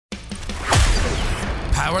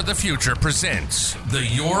Power the Future presents the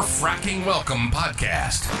Your Fracking Welcome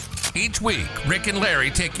podcast. Each week, Rick and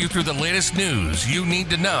Larry take you through the latest news you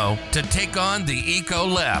need to know to take on the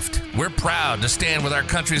eco-left. We're proud to stand with our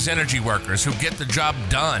country's energy workers who get the job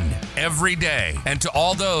done every day. And to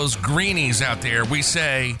all those greenies out there, we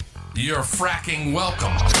say, you're fracking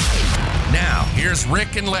welcome. Now, here's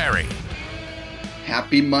Rick and Larry.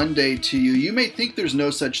 Happy Monday to you. You may think there's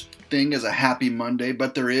no such thing as a happy Monday,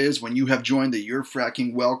 but there is when you have joined the Your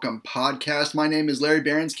Fracking Welcome podcast. My name is Larry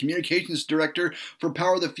Behrens, Communications Director for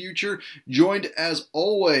Power the Future, joined as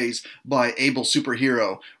always by able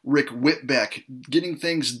superhero Rick Whitbeck, getting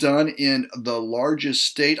things done in the largest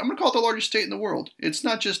state. I'm going to call it the largest state in the world. It's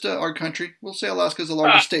not just our country. We'll say Alaska is the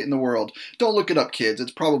largest state in the world. Don't look it up, kids.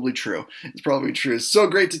 It's probably true. It's probably true. It's so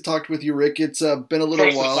great to talk with you, Rick. It's been a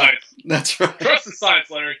little while. Trust the science. That's right. Trust the science,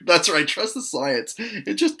 Larry. That's right. Trust the science.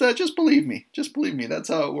 It just believe me. Just believe me. That's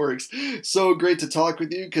how it works. So great to talk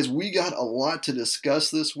with you because we got a lot to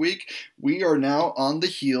discuss this week. We are now on the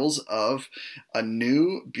heels of a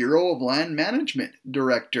new Bureau of Land Management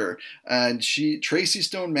director, and Tracy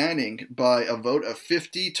Stone Manning, by a vote of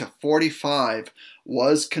 50 to 45,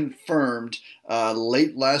 was confirmed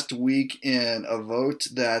late last week in a vote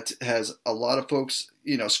that has a lot of folks,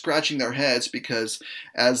 scratching their heads because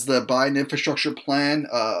as the Biden infrastructure plan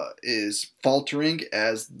is faltering,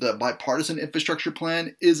 as the bipartisan infrastructure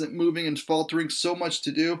plan isn't moving and faltering, so much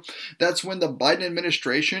to do, that's when the Biden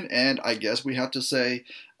administration, and I guess we have to say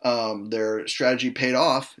their strategy paid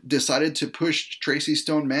off, decided to push Tracy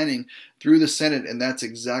Stone Manning through the Senate, and that's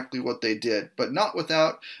exactly what they did, but not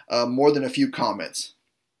without more than a few comments.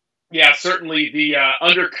 Yeah, certainly the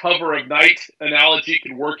undercover of night analogy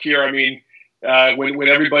can work here. I mean, when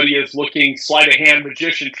everybody is looking, sleight of hand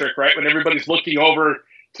magician trick, right? When everybody's looking over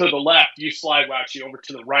to the left, you slide, over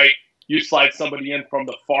to the right, you slide somebody in from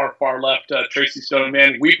the far, far left, Tracy Stone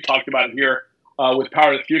Manning. We've talked about it here with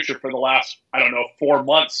Power of the Future for the last, 4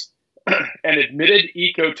 months, an admitted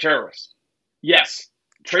eco-terrorist. Yes,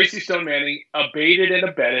 Tracy Stone Manning abated and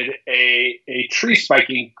abetted a tree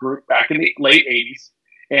spiking group back in the late 80s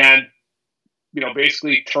and,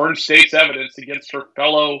 basically turned state's evidence against her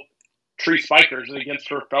fellow tree spikers and against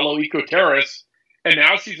her fellow eco-terrorists. And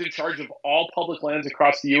now she's in charge of all public lands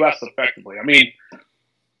across the U.S. effectively. I mean,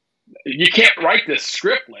 you can't write this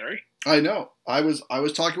script, Larry. I know. I was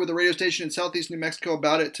talking with a radio station in Southeast New Mexico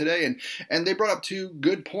about it today, and they brought up two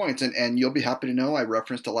good points, and you'll be happy to know I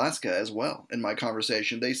referenced Alaska as well in my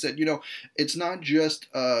conversation. They said, it's not just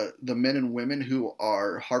the men and women who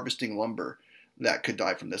are harvesting lumber that could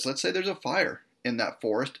die from this. Let's say there's a fire in that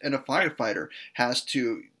forest, and a firefighter has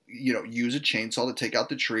to use a chainsaw to take out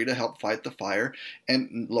the tree to help fight the fire.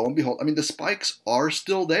 And lo and behold, the spikes are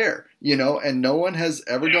still there, and no one has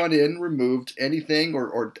ever gone in, removed anything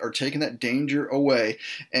or taken that danger away.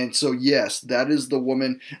 And so, yes, that is the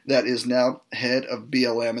woman that is now head of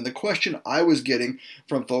BLM. And the question I was getting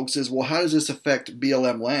from folks is, well, how does this affect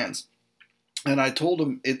BLM lands? And I told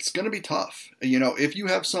them it's going to be tough. If you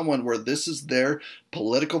have someone where this is their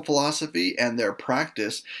political philosophy and their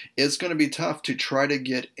practice, it's going to be tough to try to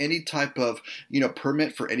get any type of,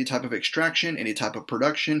 permit for any type of extraction, any type of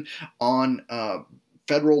production on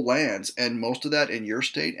federal lands. And most of that in your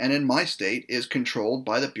state and in my state is controlled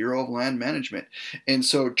by the Bureau of Land Management. And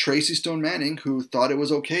so Tracy Stone Manning, who thought it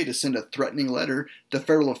was okay to send a threatening letter to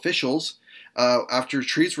federal officials after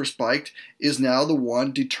trees were spiked, is now the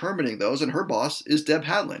one determining those, and her boss is Deb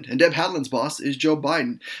Haaland, and Deb Haaland's boss is Joe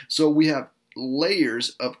Biden. So we have layers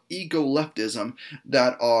of eco-leftism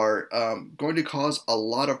that are going to cause a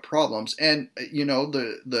lot of problems. And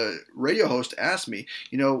the radio host asked me,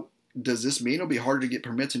 does this mean it'll be harder to get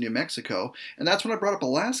permits in New Mexico? And that's when I brought up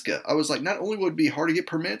Alaska. I was like, not only would it be hard to get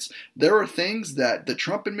permits, there are things that the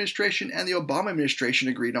Trump administration and the Obama administration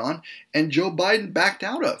agreed on, and Joe Biden backed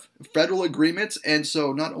out of federal agreements. And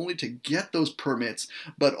so not only to get those permits,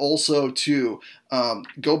 but also to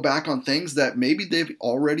go back on things that maybe they've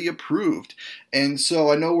already approved. And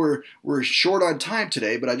so I know we're short on time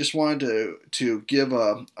today, but I just wanted to give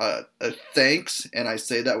a thanks, and I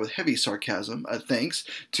say that with heavy sarcasm, a thanks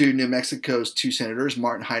to New Mexico's two senators,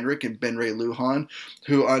 Martin Heinrich and Ben Ray Lujan,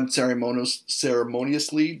 who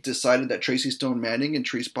unceremoniously decided that Tracy Stone Manning and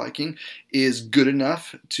tree spiking is good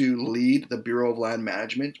enough to lead the Bureau of Land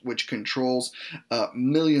Management, which controls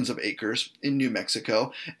millions of acres in New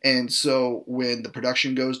Mexico. And so when the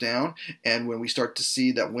production goes down and when we start to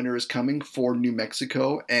see that winter is coming for New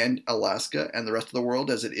Mexico and Alaska and the rest of the world,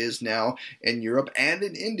 as it is now in Europe and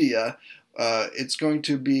in India, it's going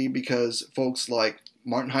to be because folks like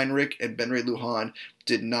Martin Heinrich and Ben Ray Lujan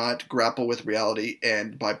did not grapple with reality,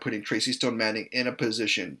 and by putting Tracy Stone Manning in a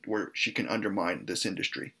position where she can undermine this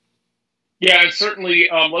industry. Yeah, and certainly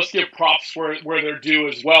let's give props where they're due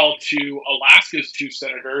as well to Alaska's two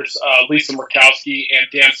senators, Lisa Murkowski and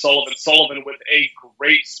Dan Sullivan. Sullivan with a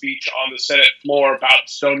great speech on the Senate floor about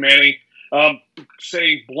Stone Manning,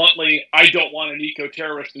 saying bluntly, I don't want an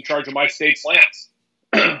eco-terrorist in charge of my state's lands.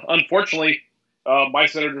 Unfortunately, my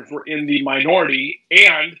senators were in the minority,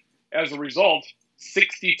 and as a result,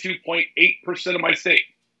 62.8% of my state,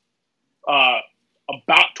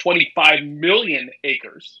 about 25 million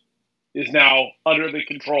acres, is now under the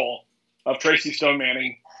control of Tracy Stone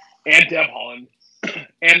Manning and Deb Haaland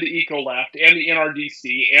and the Eco-Left and the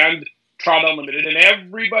NRDC and Trout Unlimited and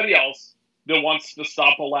everybody else that wants to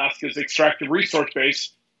stop Alaska's extractive resource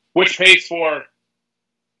base, which pays for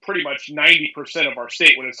pretty much 90% of our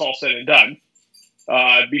state when it's all said and done,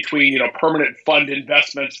 between permanent fund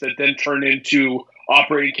investments that then turn into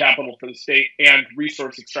operating capital for the state and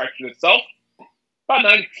resource extraction itself. About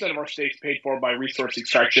 90% of our state's paid for by resource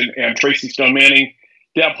extraction, and Tracy Stone Manning,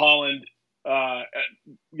 Deb Haaland,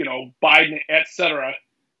 Biden, etc.,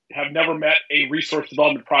 have never met a resource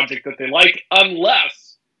development project that they like,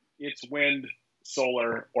 unless it's wind,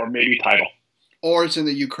 solar, or maybe tidal. Or it's in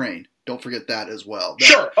the Ukraine. Don't forget that as well.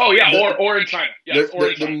 Sure. Oh, yeah. Or in China. Yes,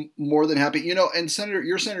 they're more than happy. And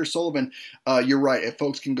Senator Sullivan, you're right. If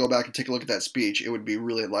folks can go back and take a look at that speech, it would be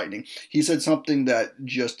really enlightening. He said something that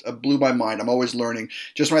just blew my mind. I'm always learning.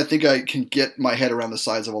 Just when I think I can get my head around the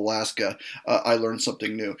size of Alaska, I learned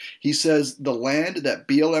something new. He says the land that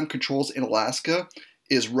BLM controls in Alaska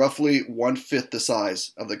is roughly 1/5 the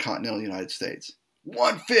size of the continental United States.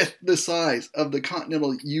 1/5 the size of the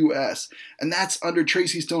continental U.S. And that's under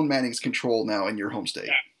Tracy Stone Manning's control now in your home state.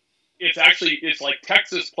 Yeah. It's like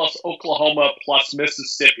Texas plus Oklahoma plus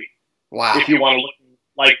Mississippi. Wow. If you want to look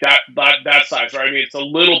like that size, right? I mean, it's a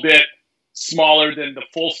little bit smaller than the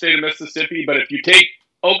full state of Mississippi, but if you take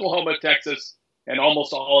Oklahoma, Texas, and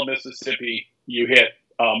almost all of Mississippi, you hit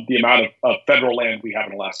the amount of federal land we have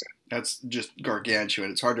in Alaska. That's just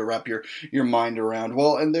gargantuan. It's hard to wrap your mind around.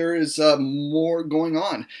 Well, and there is more going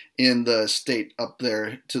on in the state up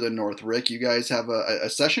there to the north. Rick, you guys have a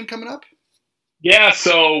session coming up? Yeah,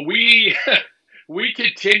 so we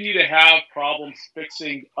continue to have problems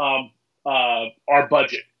fixing our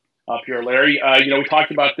budget up here, Larry. We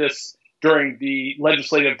talked about this during the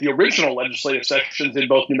original legislative sessions in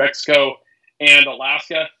both New Mexico and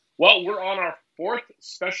Alaska. Well, we're on our fourth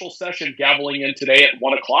special session gaveling in today at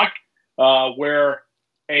 1:00, where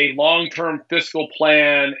a long-term fiscal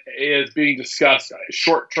plan is being discussed,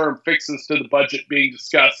 short-term fixes to the budget being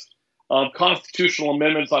discussed, constitutional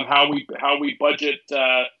amendments on how we budget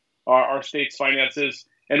our state's finances.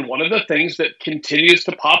 And one of the things that continues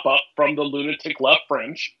to pop up from the lunatic left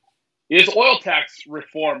fringe is oil tax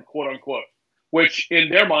reform, quote unquote, which in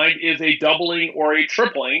their mind is a doubling or a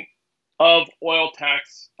tripling of oil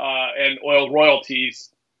tax and oil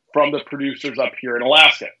royalties from the producers up here in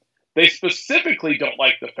Alaska. They specifically don't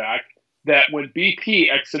like the fact that when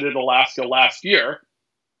BP exited Alaska last year,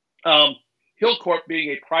 Hillcorp,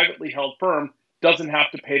 being a privately held firm, doesn't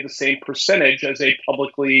have to pay the same percentage as a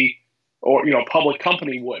public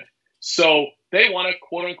company would. So they want to,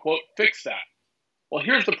 quote unquote, fix that. Well,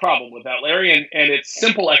 here's the problem with that, Larry, and it's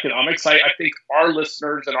simple economics. I think our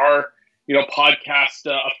listeners and our podcast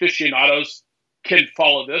aficionados can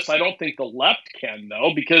follow this. I don't think the left can,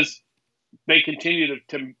 though, because they continue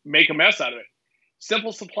to make a mess out of it.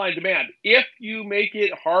 Simple supply and demand. If you make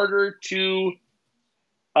it harder to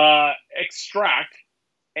extract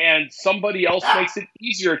and somebody else makes it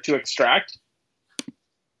easier to extract,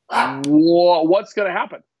 what's going to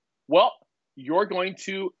happen? Well, you're going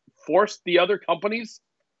to force the other companies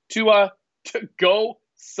to go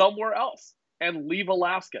somewhere else and leave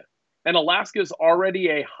Alaska. And Alaska is already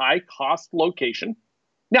a high-cost location.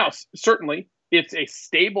 Now, certainly, it's a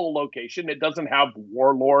stable location. It doesn't have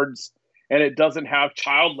warlords, and it doesn't have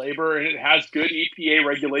child labor, and it has good EPA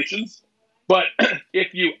regulations. But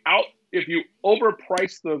if you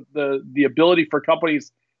overprice the ability for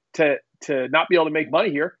companies to not be able to make money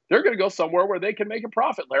here, they're going to go somewhere where they can make a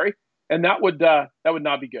profit, Larry, and that would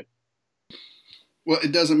not be good. Well,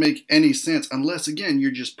 it doesn't make any sense unless, again, you're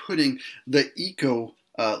just putting the eco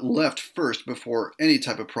left first before any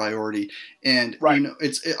type of priority. And right.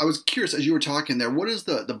 I was curious as you were talking there, what is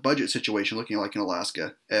the budget situation looking like in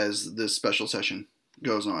Alaska as this special session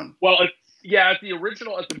goes on? Well, at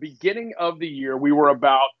the beginning of the year, we were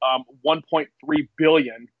about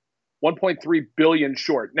 1.3 billion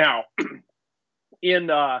short. Now, in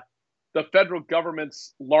the federal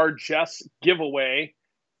government's largesse giveaway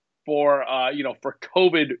for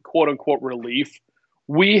COVID, quote unquote, relief,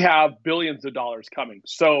 We have billions of dollars coming.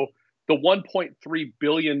 So the $1.3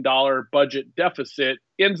 billion budget deficit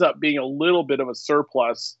ends up being a little bit of a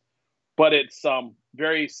surplus, but it's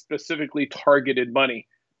very specifically targeted money.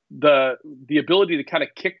 The ability to kind of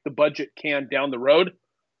kick the budget can down the road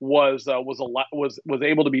was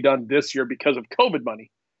able to be done this year because of COVID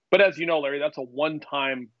money. But as you know, Larry, that's a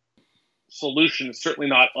one-time solution. It's certainly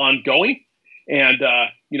not ongoing. And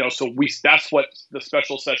so that's what the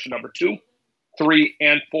special session number 2, 3,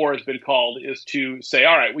 and 4 has been called, is to say,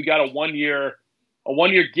 all right, we got a one year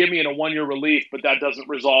gimme and a 1 year relief, but that doesn't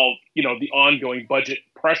resolve, the ongoing budget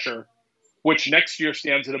pressure, which next year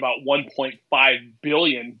stands at about 1.5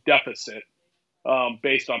 billion deficit,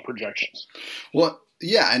 based on projections. Well,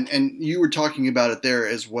 yeah, and you were talking about it there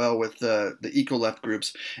as well with the eco-left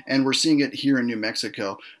groups, and we're seeing it here in New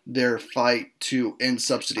Mexico, their fight to end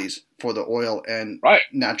subsidies for the oil and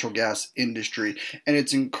natural gas industry. And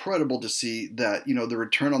it's incredible to see that, the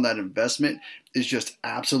return on that investment is just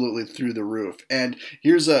absolutely through the roof. And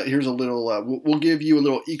here's a little, we'll give you a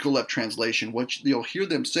little eco-left translation. What you'll hear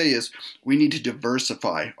them say is, we need to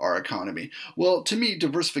diversify our economy. Well, to me,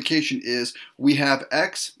 diversification is, we have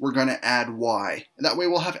X, we're going to add Y. That way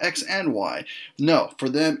we'll have X and Y. No, for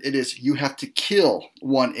them, it is, you have to kill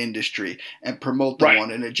one industry and promote the one.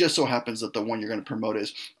 And it just so happens that the one you're going to promote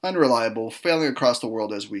is unreliable, failing across the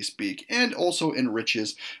world as we speak, and also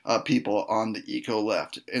enriches people on the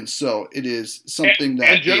eco-left. And so it is something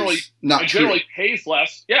that generally pays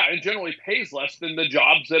less. Yeah, and generally pays less than the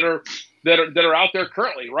jobs that are out there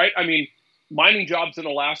currently, right? I mean, mining jobs in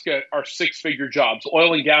Alaska are 6-figure jobs.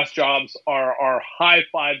 Oil and gas jobs are high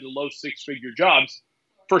 5 to low 6-figure jobs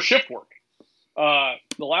for shift work.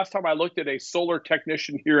 The last time I looked at a solar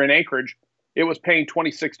technician here in Anchorage, it was paying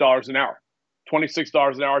 $26 an hour.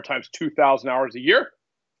 $26 an hour times 2,000 hours a year,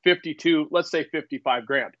 52, let's say 55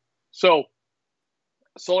 grand. So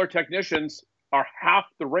solar technicians are half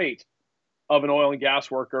the rate of an oil and gas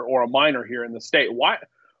worker or a miner here in the state. Why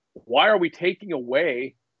are we taking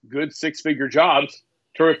away good 6-figure jobs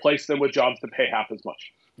to replace them with jobs that pay half as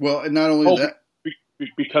much? Well, and not only that,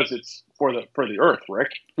 because it's for the earth,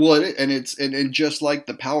 Rick. Well, and just like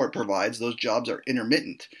the power it provides, those jobs are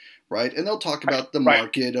intermittent. Right, and they'll talk about the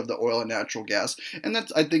market of the oil and natural gas, and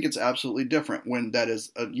I think it's absolutely different when that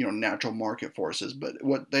is natural market forces. But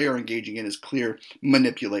what they are engaging in is clear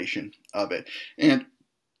manipulation of it. And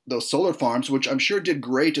those solar farms, which I'm sure did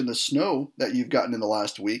great in the snow that you've gotten in the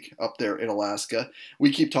last week up there in Alaska.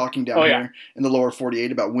 We keep talking down here in the lower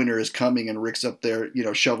 48 about winter is coming, and Rick's up there,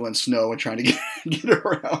 shoveling snow and trying to get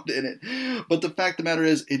around in it. But the fact of the matter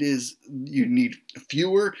is, you need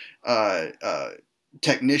fewer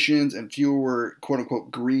technicians and fewer quote-unquote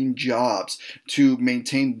green jobs to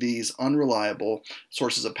maintain these unreliable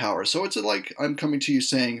sources of power. So it's like I'm coming to you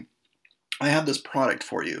saying, I have this product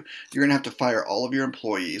for you. You're going to have to fire all of your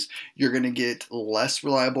employees. You're going to get less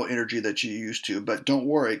reliable energy that you used to, but don't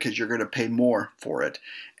worry because you're going to pay more for it.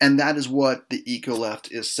 And that is what the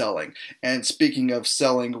eco-left is selling. And speaking of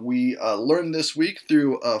selling, we learned this week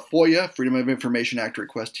through a FOIA, Freedom of Information Act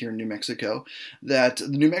request here in New Mexico, that the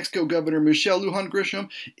New Mexico Governor Michelle Lujan Grisham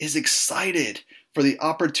is excited for the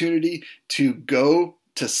opportunity to go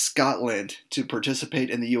to Scotland to participate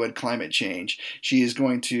in the UN climate change. She is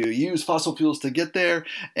going to use fossil fuels to get there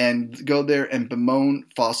and go there and bemoan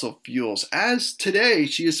fossil fuels. As today,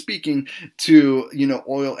 she is speaking to,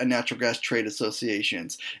 oil and natural gas trade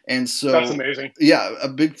associations. And so that's amazing. Yeah, a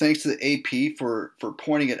big thanks to the AP for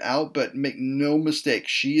pointing it out, but make no mistake,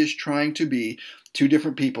 she is trying to be two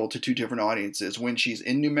different people to two different audiences. When she's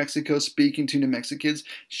in New Mexico speaking to New Mexicans,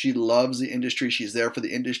 she loves the industry. She's there for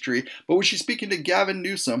the industry. But when she's speaking to Gavin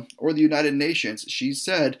Newsom or the United Nations, she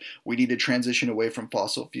said we need to transition away from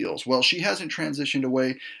fossil fuels. Well, she hasn't transitioned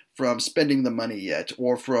away from spending the money yet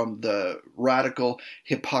or from the radical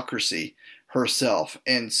hypocrisy herself.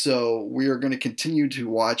 And so we are going to continue to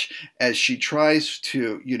watch as she tries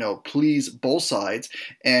to, please both sides.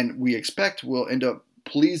 And we expect we'll end up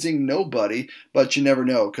pleasing nobody, but you never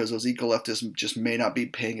know because those eco-leftists just may not be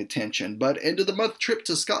paying attention. But end of the month trip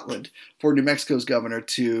to Scotland for New Mexico's governor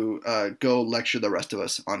to go lecture the rest of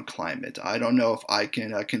us on climate. I don't know if I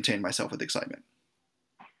can contain myself with excitement.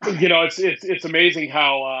 It's amazing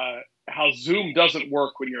how Zoom doesn't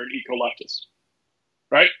work when you're an eco-leftist,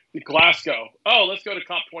 right? Glasgow. Oh, let's go to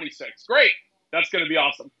COP26. Great. That's going to be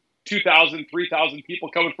awesome. 2,000, 3,000 people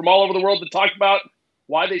coming from all over the world to talk about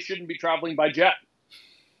why they shouldn't be traveling by jet.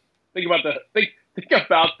 Think about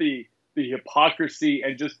the hypocrisy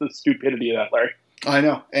and just the stupidity of that, Larry. I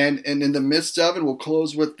know. And in the midst of it, we'll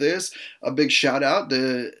close with this. A big shout out.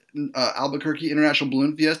 The Albuquerque International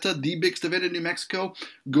Balloon Fiesta, the biggest event in New Mexico,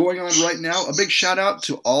 going on right now. A big shout out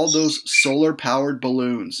to all those solar-powered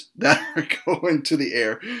balloons that are going to the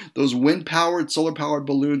air. Those wind-powered, solar-powered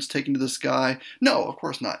balloons taken to the sky. No, of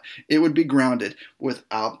course not. It would be grounded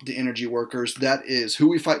without the energy workers. That is who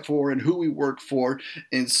we fight for and who we work for.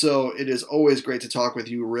 And so it is always great to talk with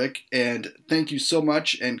you, Rick. And thank you so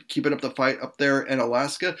much. And keeping up the fight up there in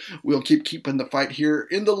Alaska. We'll keeping the fight here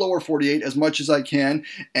in the lower 48 as much as I can.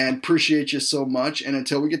 And appreciate you so much. And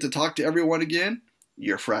until we get to talk to everyone again,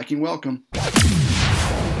 you're fracking welcome.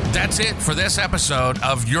 That's it for this episode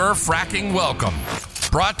of Your Fracking Welcome.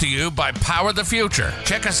 Brought to you by Power the Future.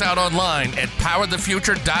 Check us out online at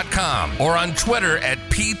powerthefuture.com or on Twitter at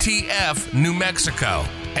PTF New Mexico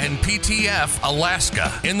and PTF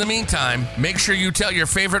Alaska. In the meantime, make sure you tell your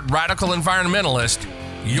favorite radical environmentalist,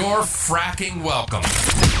 you're fracking welcome.